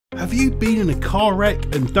Have you been in a car wreck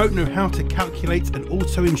and don't know how to calculate an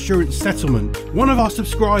auto insurance settlement? One of our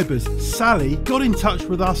subscribers, Sally, got in touch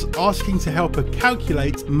with us asking to help her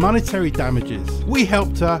calculate monetary damages. We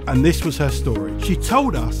helped her, and this was her story. She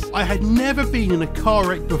told us, "I had never been in a car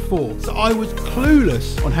wreck before, so I was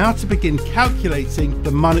clueless on how to begin calculating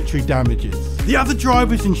the monetary damages. The other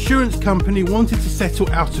driver's insurance company wanted to settle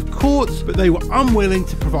out of court, but they were unwilling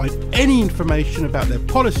to provide any information about their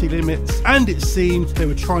policy limits, and it seemed they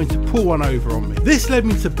were trying to pull one over on me. This led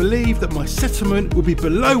me to believe that my settlement would be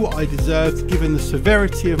below what I deserved given the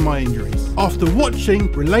severity of my injuries. After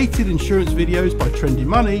watching related insurance videos by Trendy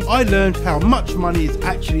Money, I learned how much money is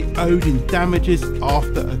actually owed in damages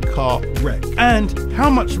after a car wreck, and how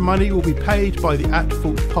much money will be paid by the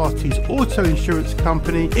at-fault party's auto insurance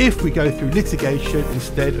company if we go through litigation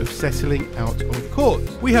instead of settling out of court.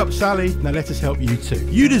 We helped Sally, now let us help you too.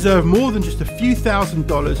 You deserve more than just a few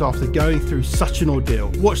 $1,000s after going through such an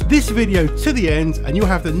ordeal. Watch this video to the end and you'll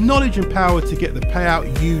have the knowledge and power to get the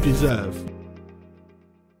payout you deserve.